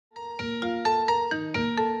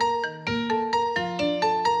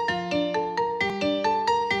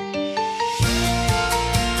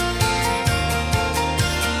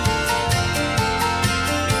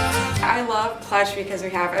Clutch because we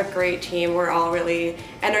have a great team. We're all really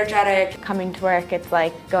energetic. Coming to work, it's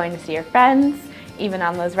like going to see your friends, even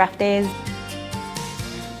on those rough days.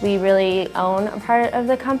 We really own a part of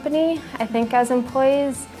the company, I think, as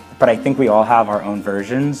employees. But I think we all have our own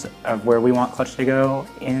versions of where we want Clutch to go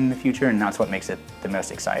in the future, and that's what makes it the most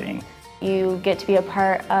exciting. You get to be a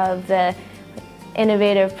part of the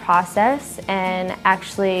innovative process and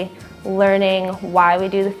actually learning why we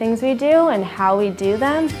do the things we do and how we do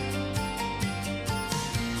them.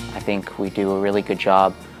 I think we do a really good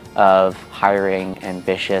job of hiring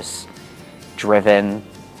ambitious, driven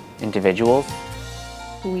individuals.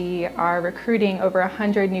 We are recruiting over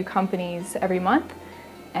 100 new companies every month,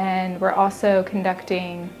 and we're also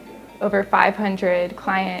conducting over 500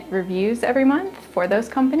 client reviews every month for those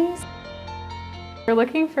companies. We're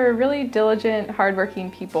looking for really diligent,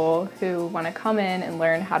 hardworking people who want to come in and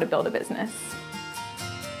learn how to build a business.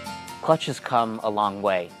 Clutch has come a long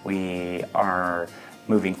way. We are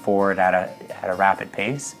moving forward at a rapid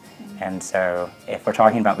pace, and so if we're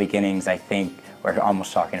talking about beginnings, I think we're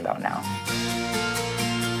almost talking about now.